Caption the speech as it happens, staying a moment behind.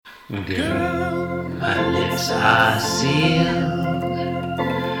Girl, my lips are sealed.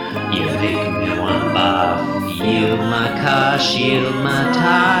 You make me want to barf. Yield my car, shield my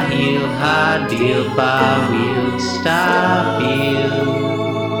tie, heel, high deal, bar wheel, stop you.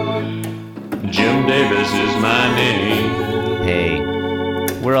 Jim Davis is my name. Hey,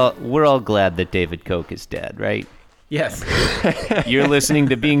 we're all glad that David Koch is dead, right? Yes. You're listening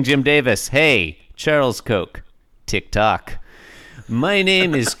to Being Jim Davis. Hey, Charles Koch. Tick-tock. My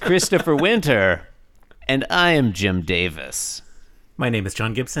name is Christopher Winter, and I am Jim Davis. My name is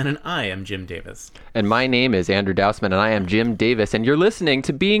John Gibson, and I am Jim Davis. And my name is Andrew Dousman, and I am Jim Davis, and you're listening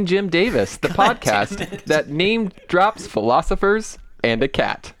to Being Jim Davis, the podcast that name drops philosophers and a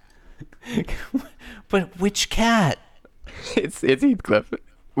cat. But which cat? It's Heathcliff.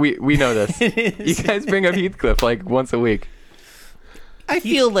 We know this. You guys bring up Heathcliff like once a week. I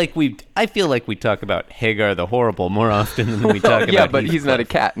feel like we talk about Hagar the Horrible more often than we talk about Yeah, but Heathcliff. he's not a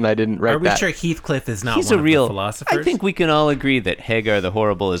cat, and I didn't write Are we that. sure Heathcliff is not He's one a real of the philosophers? I think we can all agree that Hagar the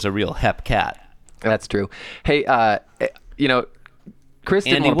Horrible is a real hep cat. That's true. Hey, Chris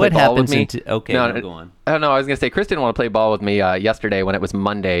didn't Andy, want to play what ball with happens me. okay, go on. I don't know. I was going to say, Chris didn't want to play ball with me yesterday when it was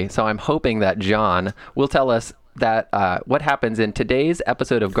Monday, so I'm hoping that John will tell us that what happens in today's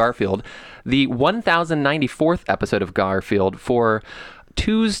episode of Garfield, the 1094th episode of Garfield for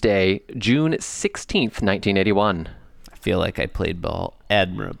Tuesday, June 16th, 1981. I feel like I played ball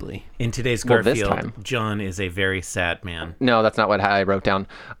admirably. In today's Well, this Garfield, time. John is a very sad man. No, that's not what I wrote down.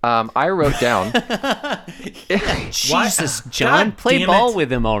 I wrote down... Jesus, John, God play damn ball it.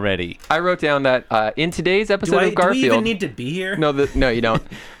 with him already. I wrote down that in today's episode of Do Garfield... we even need to be here? No, you don't.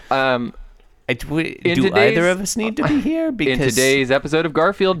 Do today's- either of us need to be here? Because In today's episode of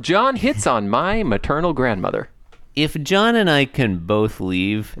Garfield, John hits on my maternal grandmother. if John and I can both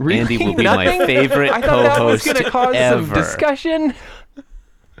leave, Really? Andy will be Nothing? my favorite I thought that was co-host going to cause ever. some discussion.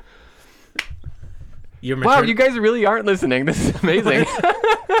 Your Wow, matern- you guys really aren't listening. This is amazing.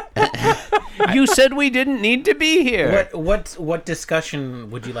 You said we didn't need to be here. What discussion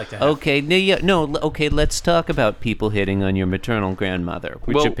would you like to have? Okay, okay, let's talk about people hitting on your maternal grandmother,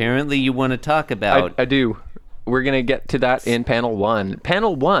 which Well, apparently you want to talk about. I do. We're going to get to that in panel one.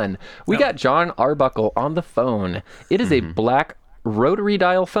 Panel one, we got John Arbuckle on the phone. It is a black rotary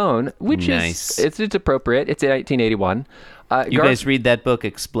dial phone, which Nice. is it's appropriate. It's 1981. You guys read that book,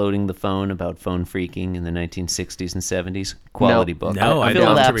 Exploding the Phone, about phone freaking in the 1960s and 70s? Quality book. No, I Phil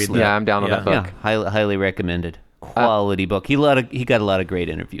don't Lapsley. read that. Yeah, I'm down on that book. Yeah, highly recommended. Quality book. He got a lot of great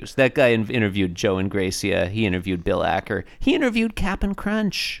interviews. That guy interviewed Joe and Gracia. He interviewed Bill Acker. He interviewed Cap'n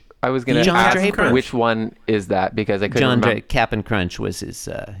Crunch. I was going to John ask Draper. which one is that because I couldn't remember. Cap'n Crunch was his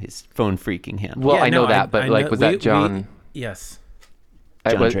phone freaking handle. Well, Yeah, I know no, that, but I like, know- was that John? Yes.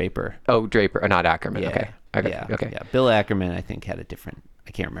 John Draper. Oh, Draper, not Ackerman. Yeah. Okay. Okay. Yeah. Bill Ackerman, I think, had a different.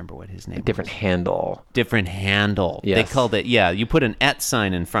 I can't remember what his name. Different was. handle. Different handle. They Yes. called it. Yeah, you put an @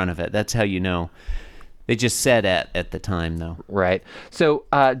 sign in front of it. That's how you know. They just said at the time, though. Right. So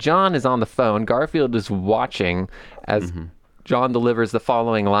John is on the phone. Garfield is watching as John delivers the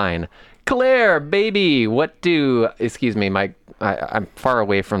following line. Claire, baby, excuse me, I'm far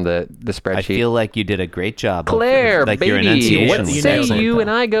away from the spreadsheet. I feel like you did a great job. Claire, like your baby, enunciation what was say excellent. you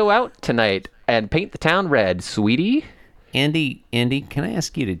and I go out tonight and paint the town red, sweetie? Andy, can I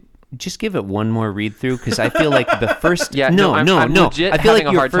ask you to just give it one more read through? Because I feel like the first. Yeah, no. I'm legit I feel having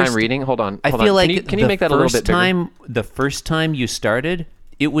like a your hard first, time reading. Hold on. I feel like can you make that a little bit bigger? The first time you started,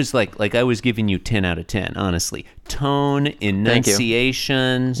 it was like I was giving you 10 out of 10. Honestly, tone,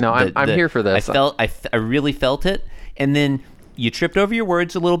 enunciations. No, I'm here for this. I really felt it, and then you tripped over your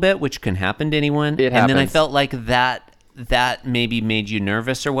words a little bit, which can happen to anyone. It and then I happens. felt like that maybe made you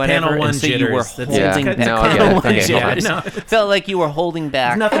nervous or whatever. Panel one and so you were jitters. That's- holding Yeah. back. No, I get it. Panel one Okay. jitters. Yeah, no. Felt like you were holding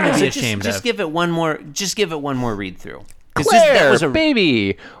back. There's nothing to be So ashamed just of. give it one more. Just give it one more read through. 'Cause Claire, that was a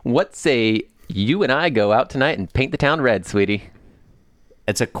baby, what say you and I go out tonight and paint the town red, sweetie?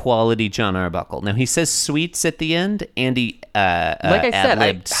 It's a quality John Arbuckle. Now he says sweets at the end. Andy, Like I said,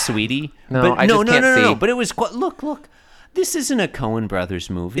 ad-libbed sweetie. No, but I just can't no. see. But it was look. This isn't a Coen Brothers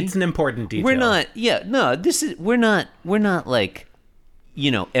movie. It's an important detail. We're not. Yeah, no. We're not like,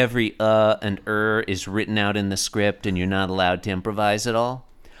 every and is written out in the script, and you're not allowed to improvise at all.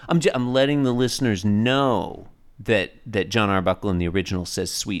 I'm letting the listeners know that John Arbuckle in the original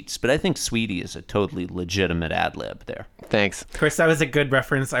says sweets, but I think sweetie is a totally legitimate ad lib there. Thanks. Chris, that was a good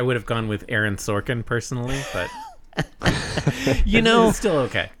reference. I would have gone with Aaron Sorkin personally, but it's still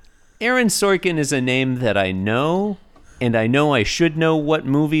okay. Aaron Sorkin is a name that I know, and I know I should know what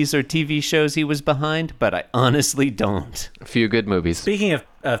movies or TV shows he was behind, but I honestly don't. A few good movies. Speaking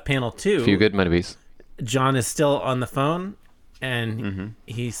of panel two, Few good movies. John is still on the phone, And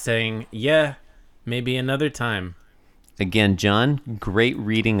he's saying, yeah, maybe another time. Again, John, great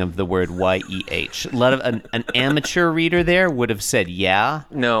reading of the word Y-E-H. A lot of an amateur reader there would have said yeah.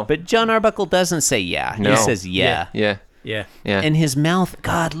 No. But John Arbuckle doesn't say yeah. No. He says yeah. Yeah. Yeah. Yeah. And his mouth,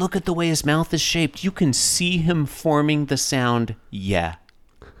 God, look at the way his mouth is shaped. You can see him forming the sound yeah.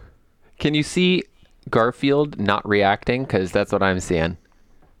 Can you see Garfield not reacting? Because that's what I'm seeing.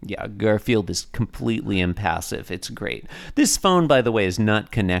 Yeah, Garfield is completely impassive. It's great. This phone, by the way, is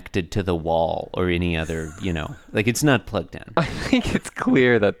not connected to the wall or any other, like it's not plugged in. I think it's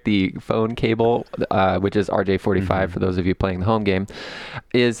clear that the phone cable, which is RJ45 for those of you playing the home game,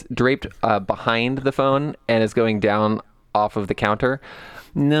 is draped behind the phone and is going down off of the counter.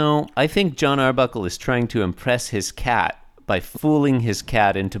 No, I think John Arbuckle is trying to impress his cat by fooling his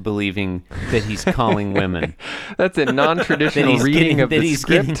cat into believing that he's calling women. That's a non-traditional reading of the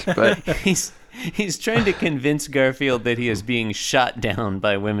script, but he's trying to convince Garfield that he is being shot down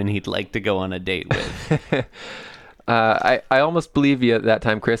by women he'd like to go on a date with. I almost believe you at that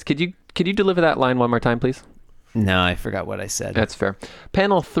time, Chris. Could you deliver that line one more time, please? No, I forgot what I said. That's fair.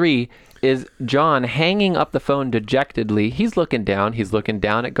 Panel 3 is John hanging up the phone dejectedly. He's looking down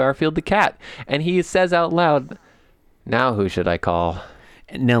at Garfield the cat, and he says out loud, "Now who should I call?"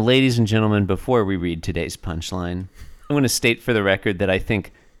 Now, ladies and gentlemen, before we read today's punchline, I'm going to state for the record that I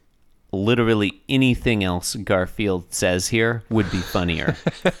think literally anything else Garfield says here would be funnier.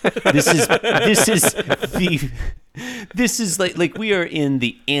 This is like we are in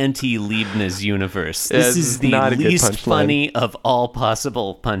the anti-Leibniz universe. This is the least funny of all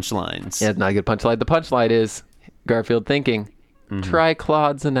possible punchlines. Yeah, it's not a good punchline. The punchline is Garfield thinking, try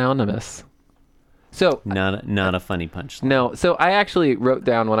Claude's Anonymous. So not a funny punchline. No. So I actually wrote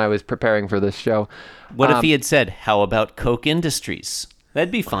down when I was preparing for this show. What if he had said, "How about Koch Industries"? That'd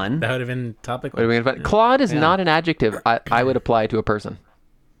be fun. That would have been topical. What are we gonna find? Claude is not an adjective I would apply to a person.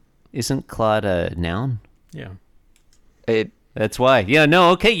 Isn't Claude a noun? Yeah. That's why. Yeah,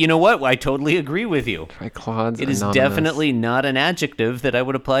 no, okay, you know what? I totally agree with you. Try Claude's It is Anonymous. definitely not an adjective that I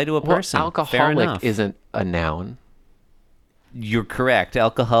would apply to a person. Fair Alcoholic enough. isn't a noun. You're correct.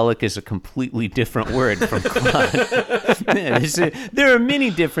 Alcoholic is a completely different word from Claude. There are many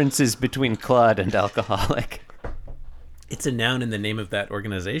differences between Claude and alcoholic. It's a noun in the name of that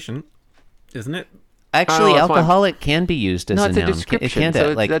organization, isn't it? Actually, that's alcoholic can be used as No, a it's a noun. description, It can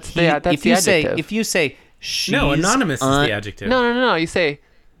so like that's the adjective. if you say she's No, anonymous is the adjective. No. You say,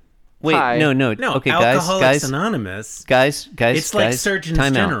 Wait, hi. no. No, Okay, Alcoholics Anonymous. guys. It's like guys, Surgeons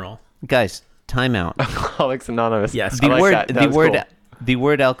time out. General. Guys, time out. Alcoholics Anonymous. Yes. I like that. That was cool. The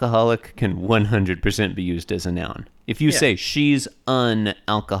word alcoholic can 100% be used as a noun. If you say she's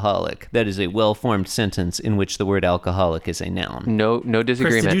un-alcoholic, that is a well-formed sentence in which the word alcoholic is a noun. No Chris,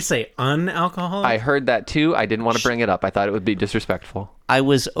 disagreement. did you say unalcoholic? I heard that too. I didn't want to bring it up. I thought it would be disrespectful. I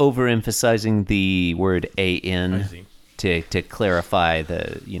was overemphasizing the word I an see. to clarify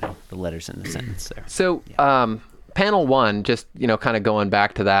the letters in the sentence there. So, panel 1, just kind of going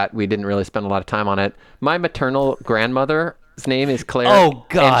back to that, we didn't really spend a lot of time on it. My maternal grandmother's name is Claire. Oh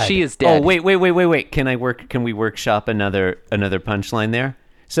God! And she is dead. Oh wait! Can we workshop another punchline there?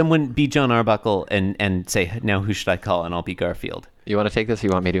 Someone be John Arbuckle and say, "Now who should I call?" And I'll be Garfield. You want to take this? Or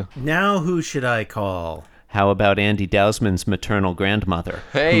you want me to? Now who should I call? How about Andy Dousman's maternal grandmother,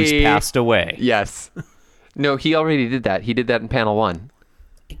 Hey. who's passed away? Yes. No, he already did that. He did that in panel 1.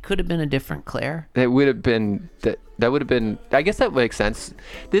 It could have been a different Claire. It would have been that would have been. I guess that makes sense.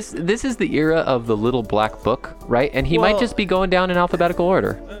 This is the era of the little black book, right? And he might just be going down in alphabetical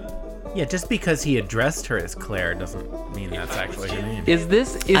order. Yeah, just because he addressed her as Claire doesn't mean that's actually her name. Is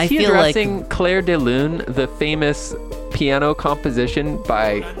I he feel like- addressing Claire de Lune, the famous piano composition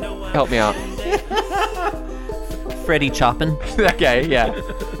by? Help me out. Freddie Chopin. That guy, yeah.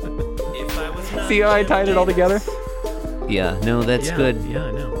 See how I tied it all together? Yeah, no, that's good. Yeah,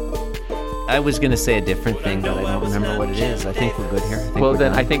 I know. I was gonna say a different thing, but I don't remember what it is. I think we're good here.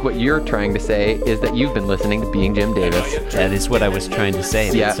 I think what you're trying to say is that you've been listening to Being Jim Davis. That is what I was trying to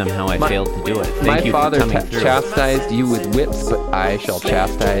say, Yeah. but somehow I failed to do it. Thank My you father for coming through. chastised you with whips, but I shall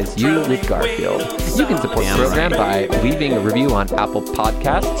chastise you with Garfield. You can support the program by leaving a review on Apple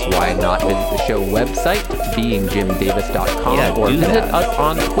Podcasts. Why not visit the show website, beingjimdavis.com, Yeah, or do visit that. us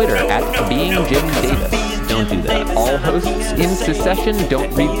on Twitter at beingjimdavis. Don't do that. All hosts in succession. Don't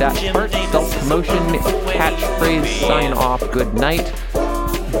read that part. Self-promotion, catchphrase, sign off, good night.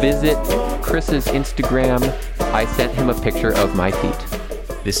 Visit Chris's Instagram. I sent him a picture of my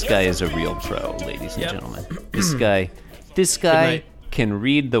feet. This guy is a real pro, ladies and Yep. gentlemen. This guy night. can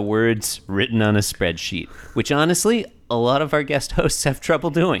read the words written on a spreadsheet, which honestly, a lot of our guest hosts have trouble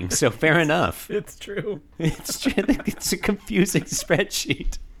doing. So fair enough. It's true. It's true. It's a confusing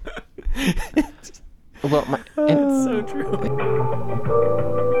spreadsheet. Well, It's so true.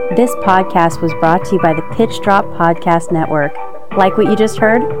 This podcast was brought to you by the Pitch Drop Podcast Network. Like what you just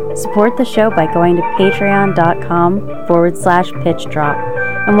heard? Support the show by going to patreon.com/pitch drop.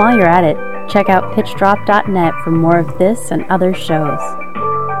 And while you're at it, check out pitchdrop.net for more of this and other shows.